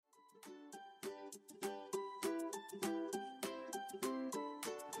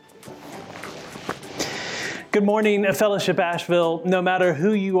Good morning, Fellowship Asheville. No matter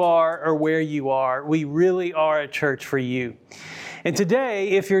who you are or where you are, we really are a church for you. And today,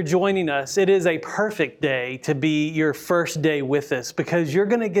 if you're joining us, it is a perfect day to be your first day with us because you're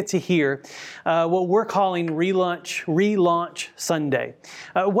going to get to hear what we're calling Relaunch Sunday.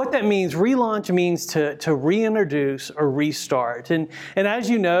 What that means, relaunch means to reintroduce or restart. And as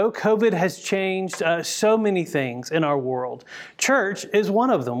you know, COVID has changed so many things in our world. Church is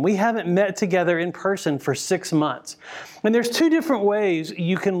one of them. We haven't met together in person for 6 months. And there's two different ways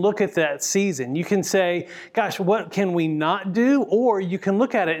you can look at that season. You can say, gosh, what can we not do? Or you can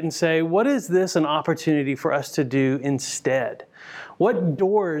look at it and say, what is this an opportunity for us to do instead? What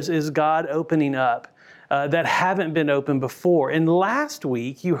doors is God opening up that haven't been opened before? And last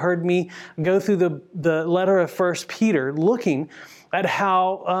week, you heard me go through the letter of 1 Peter, looking at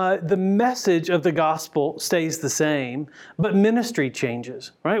how the message of the gospel stays the same, but ministry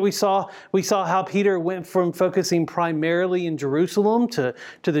changes, right? We saw how Peter went from focusing primarily in Jerusalem to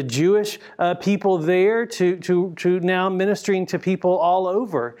the Jewish people there to now ministering to people all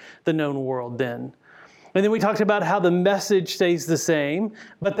over the known world then. And then we talked about how the message stays the same,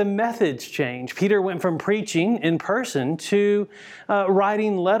 but the methods change. Peter went from preaching in person to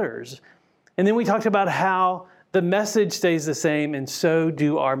writing letters. And then we talked about how the message stays the same, and so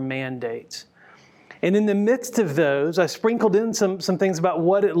do our mandates. And in the midst of those, I sprinkled in some things about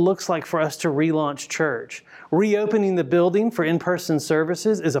what it looks like for us to relaunch church. Reopening the building for in-person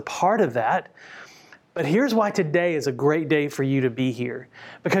services is a part of that. But here's why today is a great day for you to be here.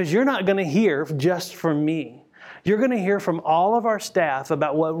 Because you're not going to hear just from me. You're going to hear from all of our staff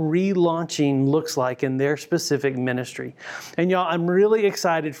about what relaunching looks like in their specific ministry. And y'all, I'm really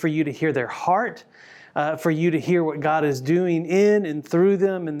excited for you to hear their heart, for you to hear what God is doing in and through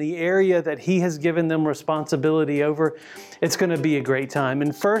them in the area that He has given them responsibility over. It's going to be a great time.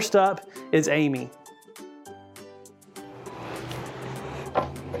 And first up is Amy.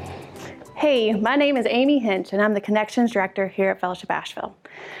 Hey, my name is Amy Hinch, and I'm the Connections Director here at Fellowship Asheville.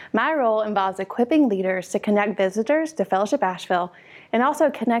 My role involves equipping leaders to connect visitors to Fellowship Asheville and also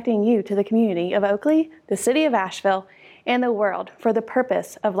connecting you to the community of Oakley, the city of Asheville, and the world for the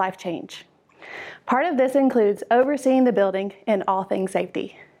purpose of life change. Part of this includes overseeing the building and all things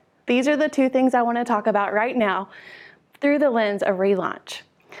safety. These are the two things I want to talk about right now through the lens of relaunch.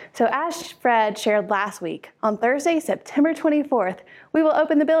 So as Fred shared last week, on Thursday, September 24th, we will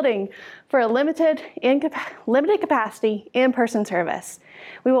open the building for a limited capacity in-person service.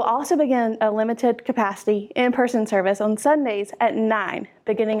 We will also begin a limited capacity in-person service on Sundays at 9,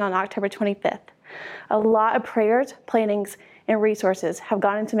 beginning on October 25th. A lot of prayers, plannings, and resources have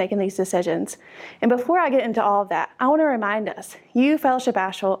gone into making these decisions. And before I get into all of that, I want to remind us, you, Fellowship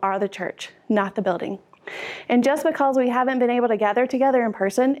Asheville, are the church, not the building. And just because we haven't been able to gather together in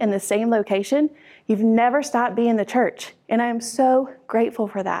person in the same location, you've never stopped being the church. And I am so grateful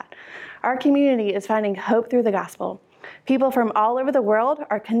for that. Our community is finding hope through the gospel. People from all over the world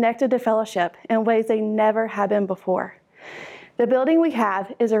are connected to fellowship in ways they never have been before. The building we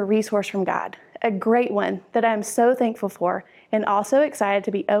have is a resource from God, a great one that I'm so thankful for, and also excited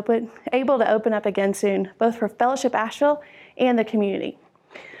to be able to open up again soon, both for Fellowship Asheville and the community.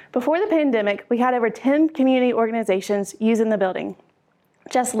 Before the pandemic, we had over 10 community organizations using the building.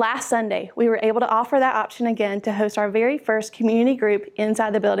 Just last Sunday, we were able to offer that option again to host our very first community group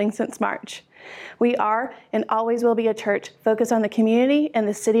inside the building since March. We are and always will be a church focused on the community and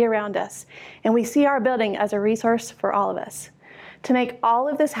the city around us, and we see our building as a resource for all of us. To make all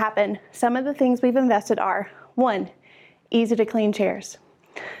of this happen, some of the things we've invested are: 1, easy to clean chairs;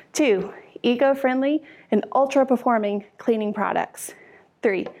 2, eco-friendly and ultra-performing cleaning products;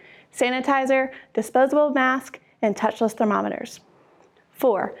 3, sanitizer, disposable mask, and touchless thermometers;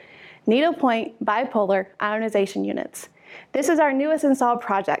 4, needlepoint bipolar ionization units. This is our newest installed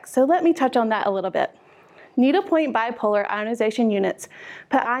project, so let me touch on that a little bit. Needlepoint bipolar ionization units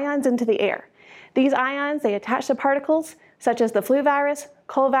put ions into the air. These ions, they attach to particles such as the flu virus,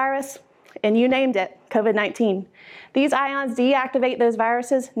 cold virus, and you named it, COVID-19. These ions deactivate those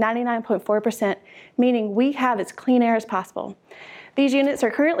viruses 99.4%, meaning we have as clean air as possible. These units are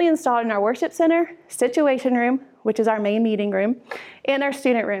currently installed in our worship center, situation room, which is our main meeting room, and our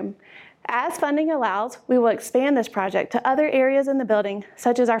student room. As funding allows, we will expand this project to other areas in the building,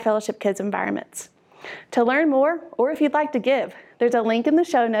 such as our Fellowship Kids environments. To learn more, or if you'd like to give, there's a link in the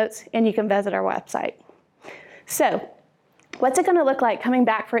show notes and you can visit our website. So, what's it going to look like coming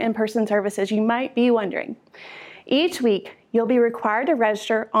back for in-person services, you might be wondering. Each week, you'll be required to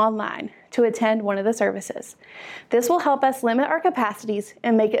register online to attend one of the services. This will help us limit our capacities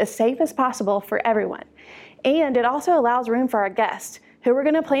and make it as safe as possible for everyone. And it also allows room for our guests, who we're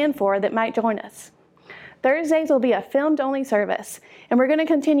going to plan for that might join us. Thursdays will be a filmed-only service, and we're going to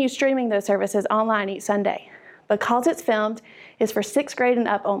continue streaming those services online each Sunday. Because it's filmed, it's for 6th grade and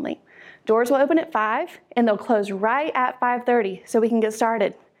up only. Doors will open at 5, and they'll close right at 5:30 so we can get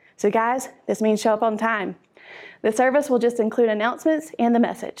started. So guys, this means show up on time. The service will just include announcements and the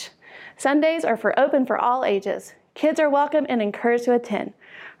message. Sundays are open for all ages. Kids are welcome and encouraged to attend.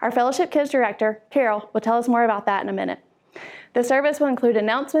 Our Fellowship Kids Director, Carol, will tell us more about that in a minute. The service will include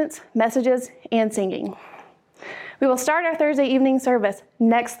announcements, messages, and singing. We will start our Thursday evening service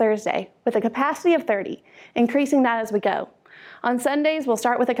next Thursday with a capacity of 30, increasing that as we go. On Sundays, we'll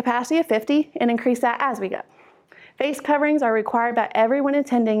start with a capacity of 50 and increase that as we go. Face coverings are required by everyone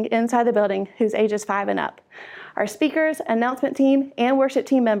attending inside the building who's ages 5 and up. Our speakers, announcement team, and worship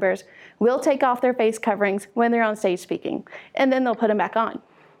team members will take off their face coverings when they're on stage speaking, and then they'll put them back on.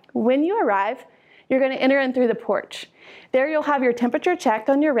 When you arrive, you're going to enter in through the porch. There you'll have your temperature checked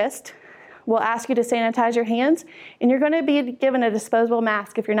on your wrist. We'll ask you to sanitize your hands, and you're going to be given a disposable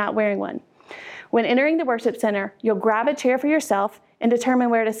mask if you're not wearing one. When entering the worship center, you'll grab a chair for yourself and determine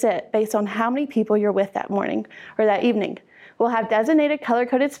where to sit based on how many people you're with that morning or that evening. We'll have designated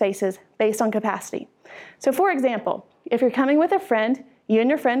color-coded spaces based on capacity. So for example, if you're coming with a friend, you and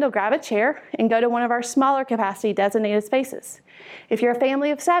your friend will grab a chair and go to one of our smaller capacity designated spaces. If you're a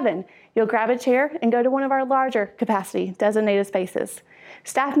family of 7, you'll grab a chair and go to one of our larger capacity designated spaces.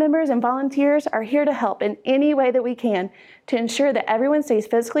 Staff members and volunteers are here to help in any way that we can to ensure that everyone stays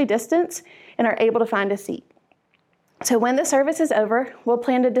physically distanced and are able to find a seat. So when the service is over, we'll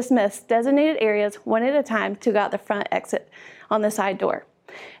plan to dismiss designated areas one at a time to go out the front exit on the side door.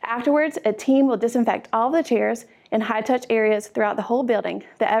 Afterwards, a team will disinfect all the chairs and high-touch areas throughout the whole building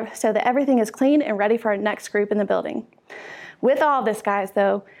so that everything is clean and ready for our next group in the building. With all of this, guys,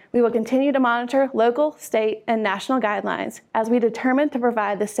 though, we will continue to monitor local, state, and national guidelines as we determine to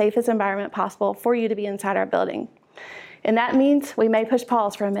provide the safest environment possible for you to be inside our building. And that means we may push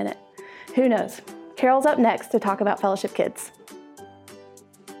pause for a minute. Who knows? Carol's up next to talk about Fellowship Kids.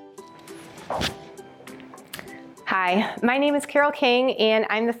 Hi, my name is Carol King, and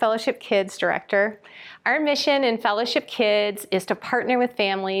I'm the Fellowship Kids Director. Our mission in Fellowship Kids is to partner with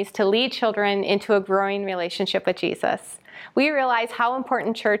families to lead children into a growing relationship with Jesus. We realize how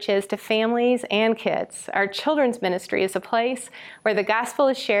important church is to families and kids. Our children's ministry is a place where the gospel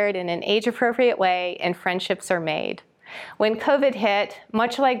is shared in an age-appropriate way and friendships are made. When COVID hit,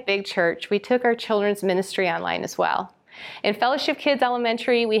 much like Big Church, we took our children's ministry online as well. In Fellowship Kids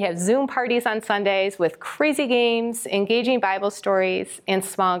Elementary, we have Zoom parties on Sundays with crazy games, engaging Bible stories, and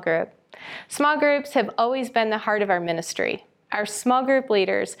small group. Small groups have always been the heart of our ministry. Our small group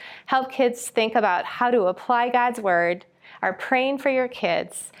leaders help kids think about how to apply God's Word, are praying for your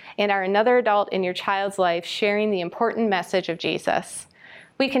kids, and are another adult in your child's life sharing the important message of Jesus.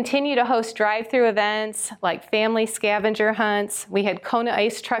 We continue to host drive-through events like family scavenger hunts. We had Kona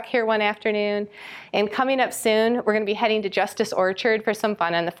Ice Truck here one afternoon. And coming up soon, we're going to be heading to Justice Orchard for some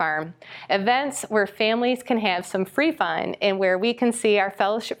fun on the farm. Events where families can have some free fun and where we can see our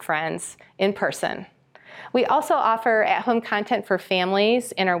fellowship friends in person. We also offer at-home content for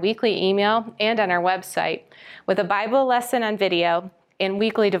families in our weekly email and on our website with a Bible lesson on video and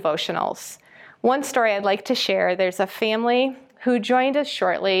weekly devotionals. One story I'd like to share, there's a family who joined us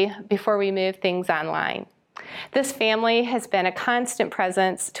shortly before we moved things online. This family has been a constant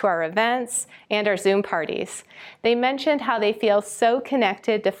presence to our events and our Zoom parties. They mentioned how they feel so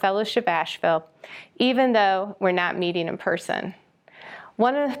connected to Fellowship Asheville, even though we're not meeting in person.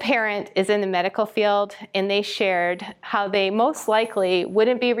 One of the parents is in the medical field, and they shared how they most likely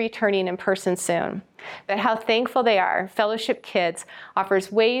wouldn't be returning in person soon, but how thankful they are Fellowship Kids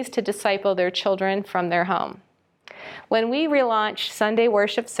offers ways to disciple their children from their home. When we relaunch Sunday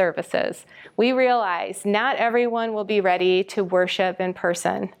worship services, we realize not everyone will be ready to worship in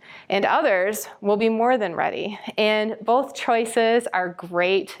person, and others will be more than ready. And both choices are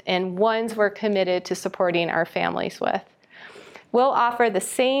great and ones we're committed to supporting our families with. We'll offer the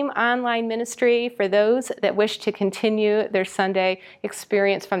same online ministry for those that wish to continue their Sunday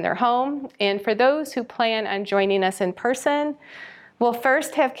experience from their home, and for those who plan on joining us in person, we'll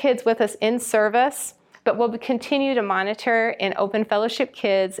first have kids with us in service, but we'll continue to monitor and open Fellowship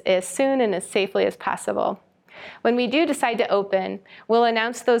Kids as soon and as safely as possible. When we do decide to open, we'll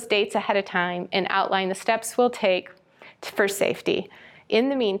announce those dates ahead of time and outline the steps we'll take for safety. In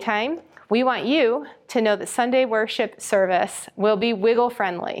the meantime, we want you to know that Sunday worship service will be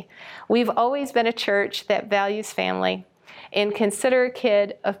wiggle-friendly. We've always been a church that values family and consider a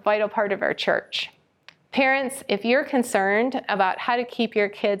kid a vital part of our church. Parents, if you're concerned about how to keep your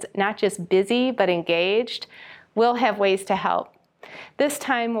kids not just busy but engaged, we'll have ways to help. This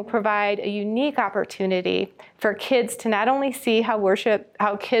time will provide a unique opportunity for kids to not only see how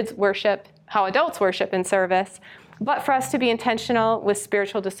adults worship in service, but for us to be intentional with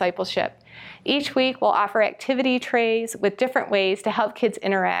spiritual discipleship. Each week we'll offer activity trays with different ways to help kids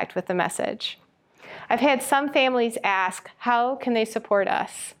interact with the message. I've had some families ask, how can they support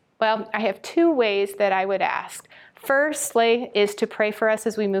us? Well, I have two ways that I would ask. Firstly is to pray for us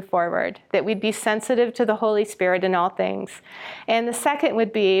as we move forward, that we'd be sensitive to the Holy Spirit in all things. And the second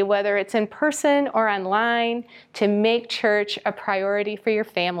would be, whether it's in person or online, to make church a priority for your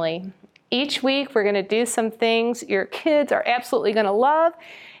family. Each week we're going to do some things your kids are absolutely going to love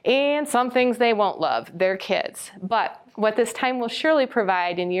and some things they won't love, their kids. But what this time will surely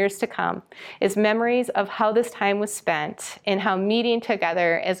provide in years to come is memories of how this time was spent and how meeting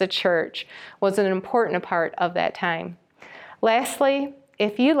together as a church was an important part of that time. Lastly,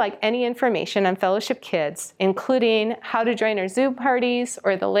 if you'd like any information on Fellowship Kids, including how to join our Zoom parties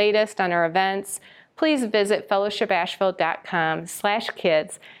or the latest on our events, please visit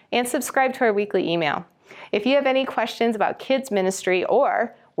fellowshipasheville.com/kids and subscribe to our weekly email. If you have any questions about kids ministry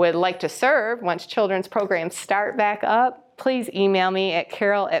or would like to serve once children's programs start back up, please email me at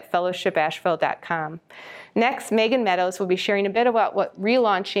carol@fellowshipasheville.com. Next, Megan Meadows will be sharing a bit about what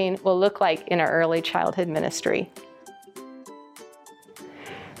relaunching will look like in our early childhood ministry.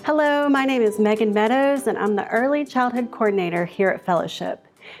 Hello, my name is Megan Meadows, and I'm the Early Childhood Coordinator here at Fellowship.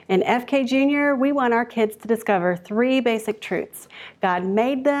 In FK Junior, we want our kids to discover 3 basic truths. God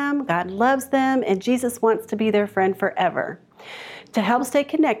made them, God loves them, and Jesus wants to be their friend forever. To help stay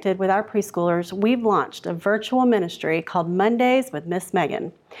connected with our preschoolers, we've launched a virtual ministry called Mondays with Miss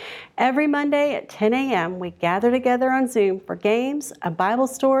Megan. Every Monday at 10 a.m., we gather together on Zoom for games, a Bible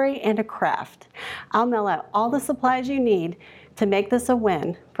story, and a craft. I'll mail out all the supplies you need to make this a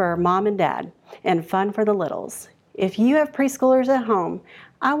win for mom and dad and fun for the littles. If you have preschoolers at home,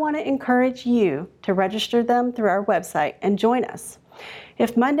 I want to encourage you to register them through our website and join us.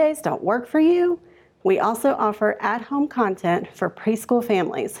 If Mondays don't work for you, we also offer at-home content for preschool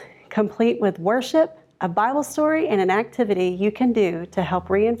families, complete with worship, a Bible story, and an activity you can do to help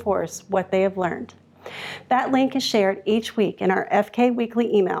reinforce what they have learned. That link is shared each week in our FK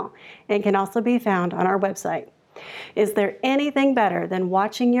Weekly email and can also be found on our website. Is there anything better than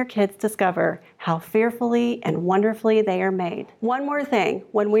watching your kids discover how fearfully and wonderfully they are made? One more thing,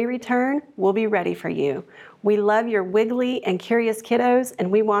 when we return, we'll be ready for you. We love your wiggly and curious kiddos, and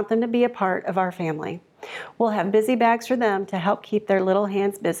we want them to be a part of our family. We'll have busy bags for them to help keep their little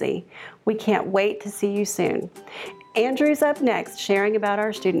hands busy. We can't wait to see you soon. Andrew's up next, sharing about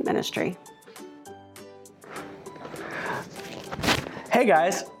our student ministry. Hey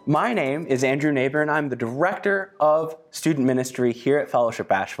guys, my name is Andrew Neighbor, and I'm the Director of Student Ministry here at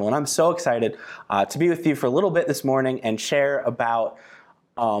Fellowship Asheville. And I'm so excited to be with you for a little bit this morning and share about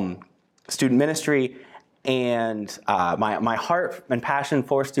student ministry and my heart and passion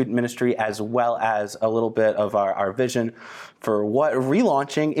for student ministry, as well as a little bit of our vision for what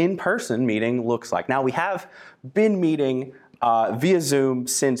relaunching in-person meeting looks like. Now, we have been meeting via Zoom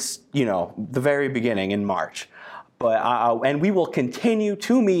since, the very beginning in March. And we will continue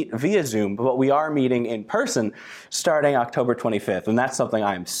to meet via Zoom, but we are meeting in person starting October 25th, and that's something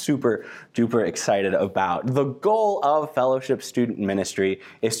I'm super duper excited about. The goal of Fellowship Student Ministry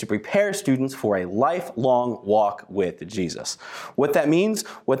is to prepare students for a lifelong walk with Jesus. What that means,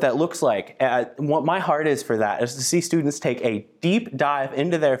 what that looks like, what my heart is for that is to see students take a deep dive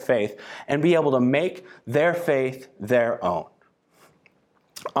into their faith and be able to make their faith their own.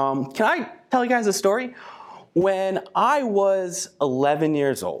 Can I tell you guys a story? When I was 11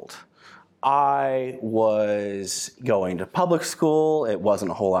 years old, I was going to public school. It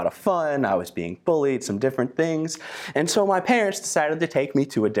wasn't a whole lot of fun. I was being bullied, some different things. And so my parents decided to take me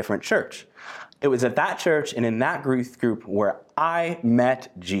to a different church. It was at that church and in that group where I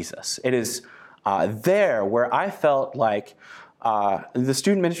met Jesus. It is there where I felt like the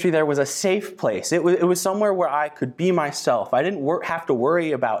student ministry there was a safe place. It was somewhere where I could be myself. I didn't have to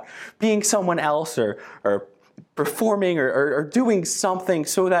worry about being someone else or performing or doing something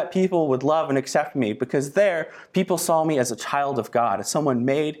so that people would love and accept me, because there people saw me as a child of God, as someone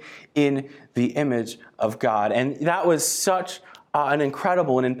made in the image of God. And that was such an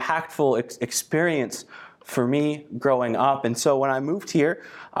incredible and impactful experience for me growing up. And so when I moved here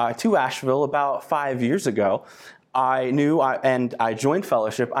to Asheville about 5 years ago, I joined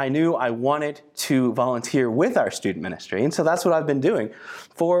Fellowship. I knew I wanted to volunteer with our student ministry. And so that's what I've been doing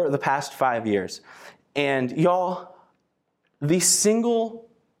for the past 5 years. And y'all, the single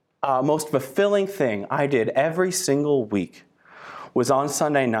most fulfilling thing I did every single week was on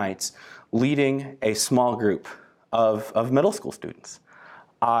Sunday nights leading a small group of middle school students.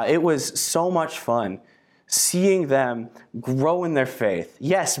 It was so much fun seeing them grow in their faith.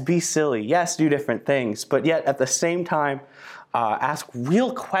 Yes, be silly. Yes, do different things. But yet at the same time, ask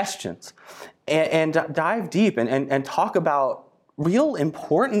real questions and dive deep and talk about real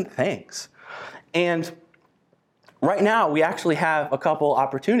important things. And right now, we actually have a couple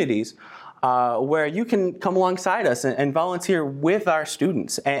opportunities where you can come alongside us and volunteer with our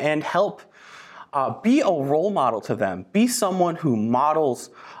students and help be a role model to them. Be someone who models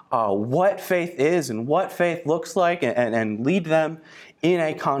what faith is and what faith looks like and lead them in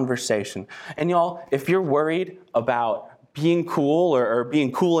a conversation. And y'all, if you're worried about being cool or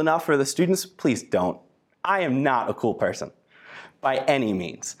being cool enough for the students, please don't. I am not a cool person by any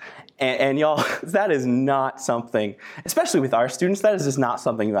means. And y'all, that is not something, especially with our students, that is just not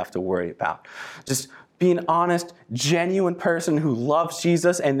something you have to worry about. Just be an honest, genuine person who loves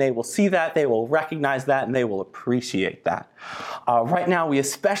Jesus, and they will see that, they will recognize that, and they will appreciate that. Right now, we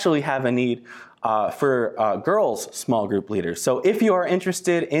especially have a need for girls small group leaders. So if you are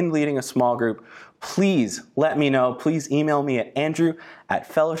interested in leading a small group, please let me know. Please email me at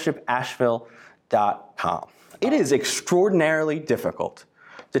andrew@fellowshipasheville.com. It is extraordinarily difficult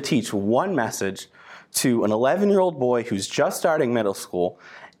to teach one message to an 11-year-old boy who's just starting middle school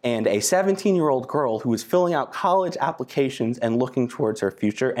and a 17-year-old girl who is filling out college applications and looking towards her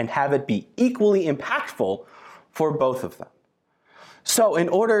future, and have it be equally impactful for both of them. So in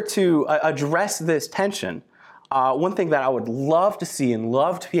order to address this tension, one thing that I would love to see and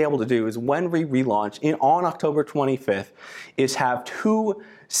love to be able to do is when we relaunch on October 25th is have 2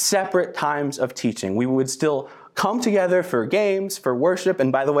 separate times of teaching. We would still come together for games, for worship,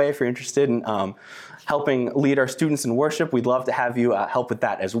 and by the way, if you're interested in helping lead our students in worship, we'd love to have you help with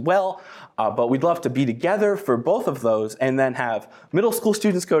that as well. But we'd love to be together for both of those and then have middle school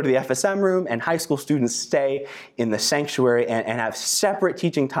students go to the FSM room and high school students stay in the sanctuary and have separate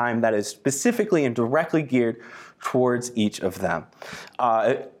teaching time that is specifically and directly geared towards each of them.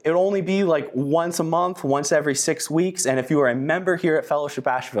 It'll only be like once a month, once every 6 weeks. And if you are a member here at Fellowship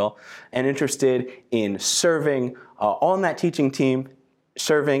Asheville and interested in serving on that teaching team,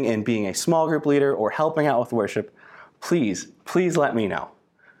 serving in being a small group leader or helping out with worship, please let me know.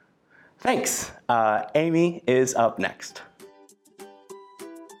 Thanks. Amy is up next.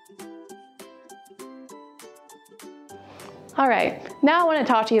 All right, now I want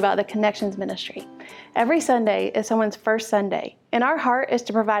to talk to you about the Connections Ministry. Every Sunday is someone's first Sunday, and our heart is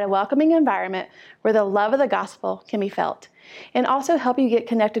to provide a welcoming environment where the love of the gospel can be felt, and also help you get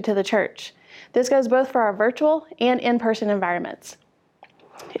connected to the church. This goes both for our virtual and in-person environments.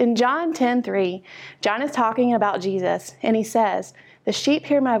 In John 10:3, John is talking about Jesus, and he says, "The sheep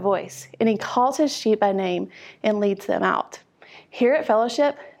hear my voice," and he calls his sheep by name and leads them out. Here at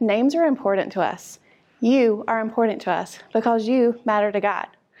Fellowship, names are important to us. You are important to us because you matter to God.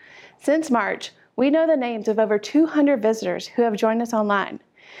 Since March, we know the names of over 200 visitors who have joined us online.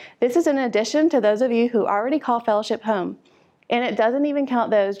 This is in addition to those of you who already call Fellowship home, and it doesn't even count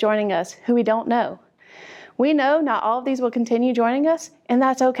those joining us who we don't know. We know not all of these will continue joining us, and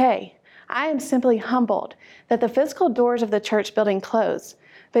that's okay. I am simply humbled that the physical doors of the church building closed,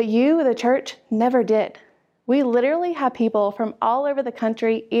 but you, the church, never did. We literally have people from all over the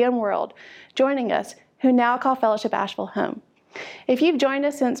country and world joining us who now call Fellowship Asheville home. If you've joined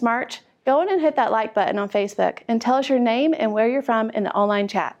us since March, go in and hit that like button on Facebook and tell us your name and where you're from in the online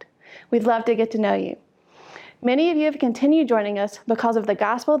chat. We'd love to get to know you. Many of you have continued joining us because of the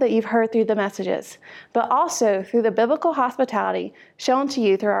gospel that you've heard through the messages, but also through the biblical hospitality shown to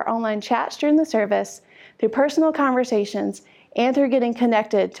you through our online chats during the service, through personal conversations, and through getting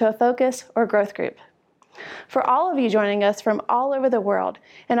connected to a focus or growth group. For all of you joining us from all over the world,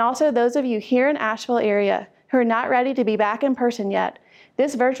 and also those of you here in Asheville area who are not ready to be back in person yet,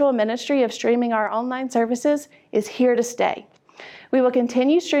 this virtual ministry of streaming our online services is here to stay. We will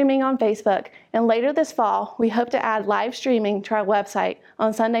continue streaming on Facebook, and later this fall, we hope to add live streaming to our website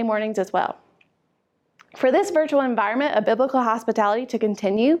on Sunday mornings as well. For this virtual environment of biblical hospitality to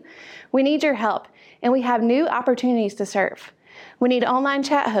continue, we need your help, and we have new opportunities to serve. We need online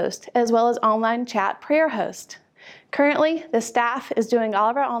chat hosts as well as online chat prayer hosts. Currently, the staff is doing all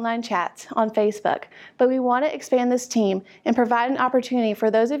of our online chats on Facebook, but we want to expand this team and provide an opportunity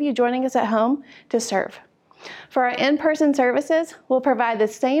for those of you joining us at home to serve. For our in-person services, we'll provide the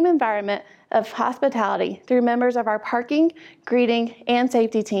same environment of hospitality through members of our parking, greeting, and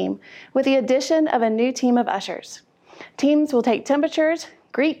safety team, with the addition of a new team of ushers. Teams will take temperatures,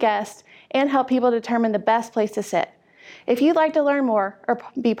 greet guests, and help people determine the best place to sit. If you'd like to learn more or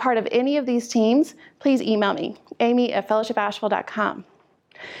be part of any of these teams, please email me, amy@fellowshipasheville.com.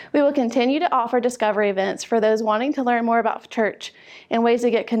 We will continue to offer discovery events for those wanting to learn more about church and ways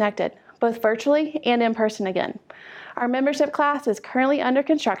to get connected, both virtually and in person again. Our membership class is currently under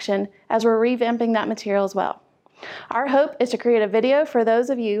construction as we're revamping that material as well. Our hope is to create a video for those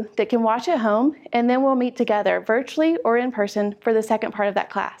of you that can watch at home, and then we'll meet together virtually or in person for the second part of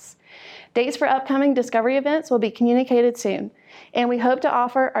that class. Dates for upcoming discovery events will be communicated soon, and we hope to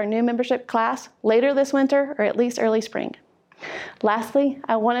offer our new membership class later this winter or at least early spring. Lastly,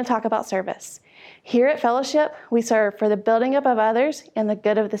 I want to talk about service. Here at Fellowship, we serve for the building up of others and the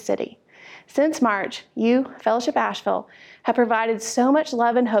good of the city. Since March, you, Fellowship Asheville, have provided so much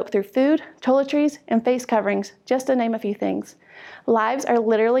love and hope through food, toiletries, and face coverings, just to name a few things. Lives are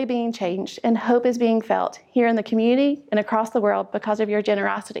literally being changed, and hope is being felt here in the community and across the world because of your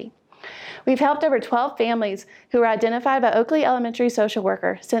generosity. We've helped over 12 families who were identified by Oakley Elementary social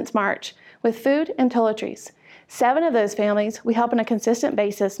worker since March with food and toiletries. 7 of those families we help on a consistent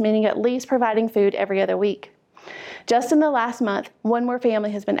basis, meaning at least providing food every other week. Just in the last month, 1 more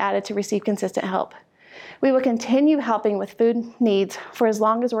family has been added to receive consistent help. We will continue helping with food needs for as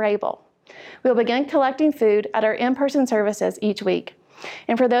long as we're able. We will begin collecting food at our in-person services each week.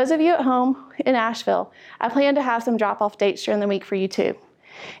 And for those of you at home in Asheville, I plan to have some drop-off dates during the week for you too.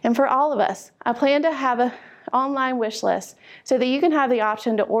 And for all of us, I plan to have an online wish list so that you can have the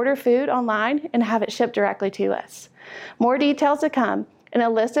option to order food online and have it shipped directly to us. More details to come, and a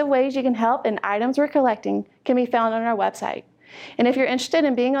list of ways you can help and items we're collecting can be found on our website. And if you're interested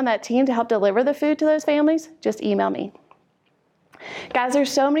in being on that team to help deliver the food to those families, just email me. Guys,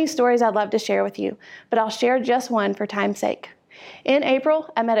 there's so many stories I'd love to share with you, but I'll share just one for time's sake. In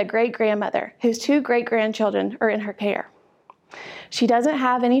April, I met a great-grandmother whose 2 great-grandchildren are in her care. She doesn't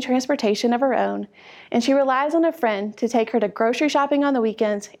have any transportation of her own, and she relies on a friend to take her to grocery shopping on the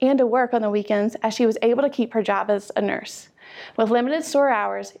weekends and to work on the weekends as she was able to keep her job as a nurse. With limited store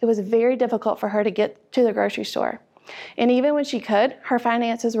hours, it was very difficult for her to get to the grocery store. And even when she could, her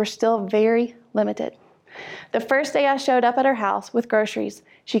finances were still very limited. The first day I showed up at her house with groceries,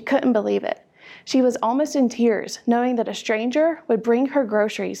 she couldn't believe it. She was almost in tears, knowing that a stranger would bring her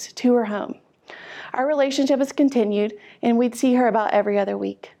groceries to her home. Our relationship has continued, and we'd see her about every other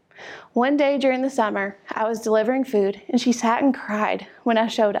week. One day during the summer, I was delivering food, and she sat and cried when I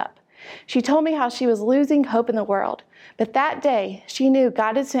showed up. She told me how she was losing hope in the world, but that day she knew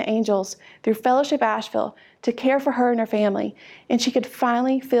God had sent angels through Fellowship Asheville to care for her and her family, and she could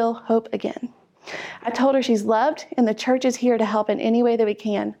finally feel hope again. I told her she's loved, and the church is here to help in any way that we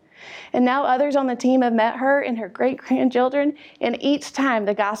can. And now others on the team have met her and her great-grandchildren, and each time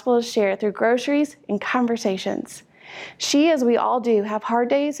the gospel is shared through groceries and conversations. She, as we all do, have hard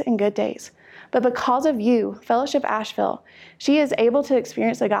days and good days. But because of you, Fellowship Asheville, she is able to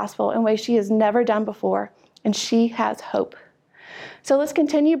experience the gospel in ways she has never done before, and she has hope. So let's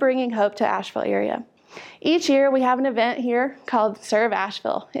continue bringing hope to Asheville area. Each year, we have an event here called Serve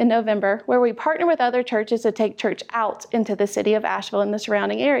Asheville in November, where we partner with other churches to take church out into the city of Asheville and the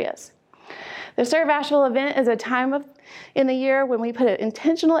surrounding areas. The Serve Asheville event is a time in the year when we put an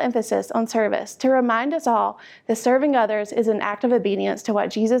intentional emphasis on service to remind us all that serving others is an act of obedience to what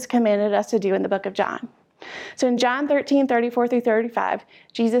Jesus commanded us to do in the book of John. So in John 13:34-35,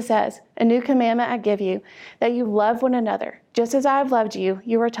 Jesus says, "A new commandment I give you, that you love one another. Just as I have loved you,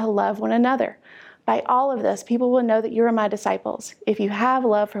 you are to love one another. By all of this, people will know that you are my disciples, if you have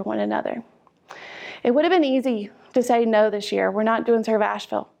love for one another." It would have been easy to say no this year. We're not doing Serve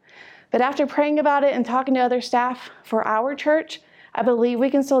Asheville. But after praying about it and talking to other staff for our church, I believe we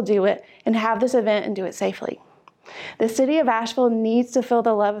can still do it and have this event and do it safely. The city of Asheville needs to feel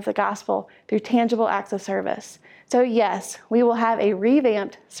the love of the gospel through tangible acts of service. So yes, we will have a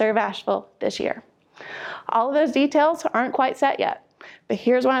revamped Serve Asheville this year. All of those details aren't quite set yet, but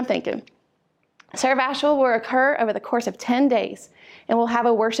here's what I'm thinking. Serve Asheville will occur over the course of 10 days, and we'll have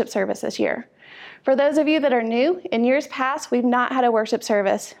a worship service this year. For those of you that are new, in years past, we've not had a worship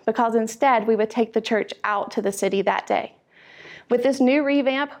service because instead we would take the church out to the city that day. With this new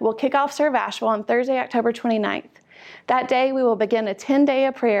revamp, we'll kick off Serve Asheville on Thursday, October 29th. That day, we will begin a 10-day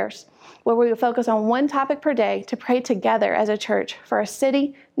of prayers where we will focus on one topic per day to pray together as a church for our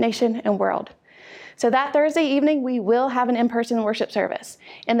city, nation, and world. So that Thursday evening, we will have an in-person worship service,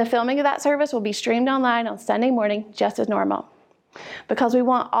 and the filming of that service will be streamed online on Sunday morning just as normal, because we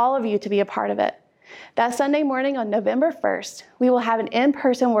want all of you to be a part of it. That Sunday morning on November 1st, we will have an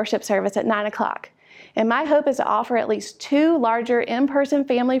in-person worship service at 9 o'clock. And my hope is to offer at least 2 larger in-person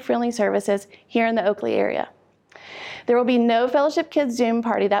family-friendly services here in the Oakley area. There will be no Fellowship Kids Zoom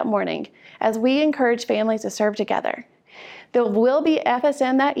party that morning, as we encourage families to serve together. There will be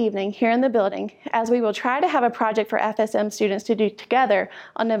FSM that evening here in the building, as we will try to have a project for FSM students to do together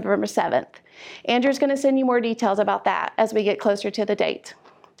on November 7th. Andrew's going to send you more details about that as we get closer to the date.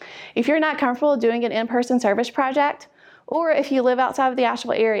 If you're not comfortable doing an in-person service project, or if you live outside of the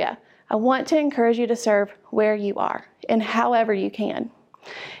Asheville area, I want to encourage you to serve where you are and however you can.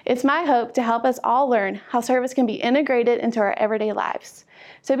 It's my hope to help us all learn how service can be integrated into our everyday lives.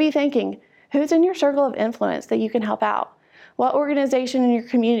 So be thinking, who's in your circle of influence that you can help out? What organization in your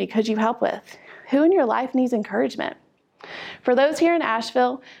community could you help with? Who in your life needs encouragement? For those here in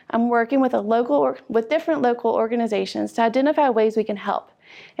Asheville, I'm working with different local organizations to identify ways we can help.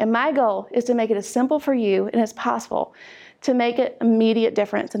 And my goal is to make it as simple for you and as possible to make an immediate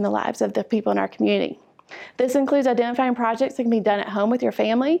difference in the lives of the people in our community. This includes identifying projects that can be done at home with your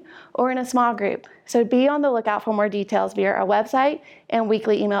family or in a small group. So be on the lookout for more details via our website and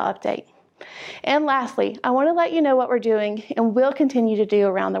weekly email update. And lastly, I want to let you know what we're doing and will continue to do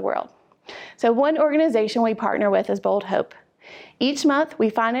around the world. So one organization we partner with is Bold Hope. Each month, we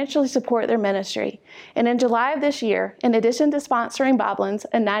financially support their ministry. And in July of this year, in addition to sponsoring Boblins,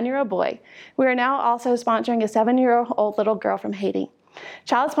 a 9-year-old boy, we are now also sponsoring a 7-year-old little girl from Haiti.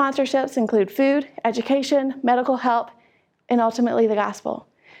 Child sponsorships include food, education, medical help, and ultimately the gospel.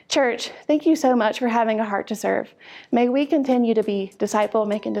 Church, thank you so much for having a heart to serve. May we continue to be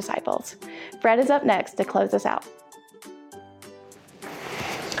disciple-making disciples. Fred is up next to close us out.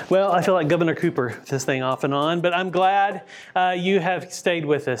 Well, I feel like Governor Cooper this thing off and on, but I'm glad you have stayed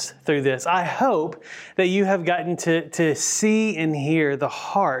with us through this. I hope that you have gotten to see and hear the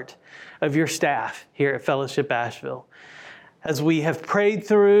heart of your staff here at Fellowship Asheville. As we have prayed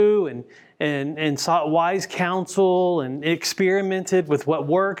through and sought wise counsel and experimented with what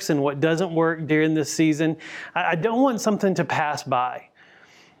works and what doesn't work during this season, I don't want something to pass by.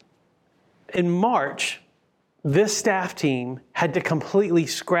 In March, this staff team had to completely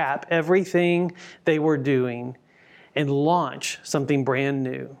scrap everything they were doing and launch something brand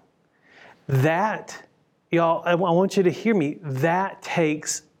new. That, y'all, I want you to hear me, that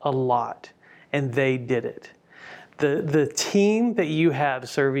takes a lot, and they did it. The team that you have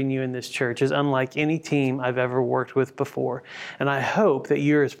serving you in this church is unlike any team I've ever worked with before, and I hope that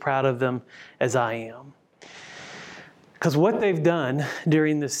you're as proud of them as I am. Because what they've done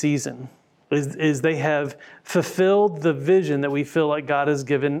during this season is they have fulfilled the vision that we feel like God has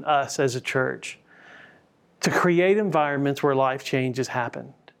given us as a church to create environments where life change has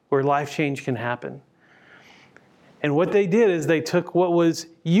happened, where life change can happen. And what they did is they took what was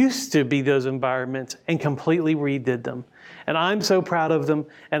used to be those environments and completely redid them. And I'm so proud of them,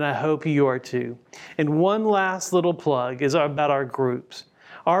 and I hope you are too. And one last little plug is about our groups.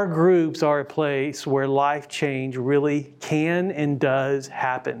 Our groups are a place where life change really can and does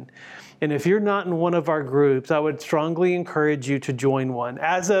happen. And if you're not in one of our groups, I would strongly encourage you to join one.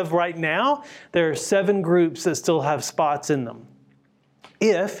 As of right now, there are 7 groups that still have spots in them.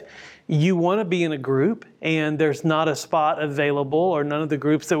 If you want to be in a group and there's not a spot available or none of the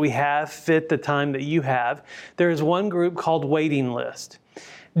groups that we have fit the time that you have, there is one group called Waiting List.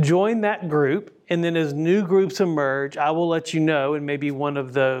 Join that group, and then as new groups emerge, I will let you know, and maybe one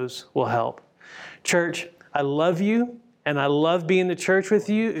of those will help. Church, I love you, and I love being the church with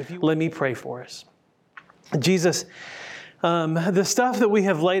you. Let me pray for us. Jesus, the stuff that we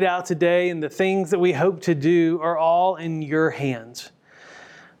have laid out today and the things that we hope to do are all in your hands.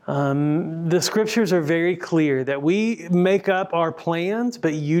 The scriptures are very clear that we make up our plans,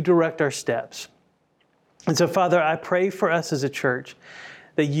 but you direct our steps. And so, Father, I pray for us as a church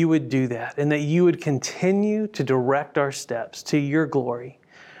that you would do that and that you would continue to direct our steps to your glory.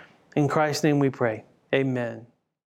 In Christ's name we pray. Amen.